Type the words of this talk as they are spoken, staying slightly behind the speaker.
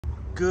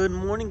Good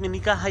morning,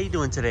 Manika. How you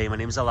doing today? My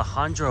name is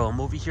Alejandro.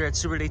 I'm over here at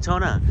Super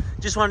Daytona.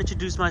 Just want to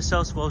introduce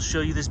myself as well as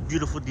show you this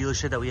beautiful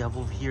dealership that we have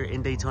over here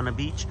in Daytona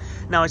Beach.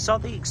 Now, I saw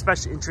the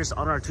expressed interest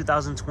on our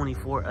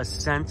 2024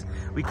 Ascent.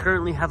 We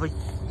currently have a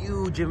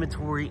huge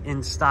inventory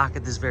in stock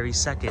at this very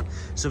second.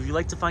 So if you'd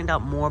like to find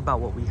out more about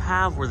what we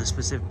have or the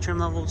specific trim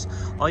levels,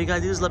 all you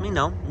gotta do is let me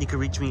know. You can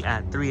reach me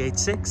at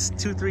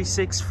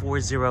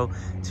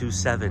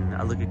 386-236-4027.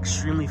 I look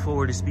extremely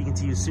forward to speaking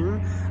to you soon.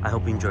 I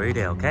hope you enjoy your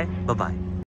day, okay? Bye-bye.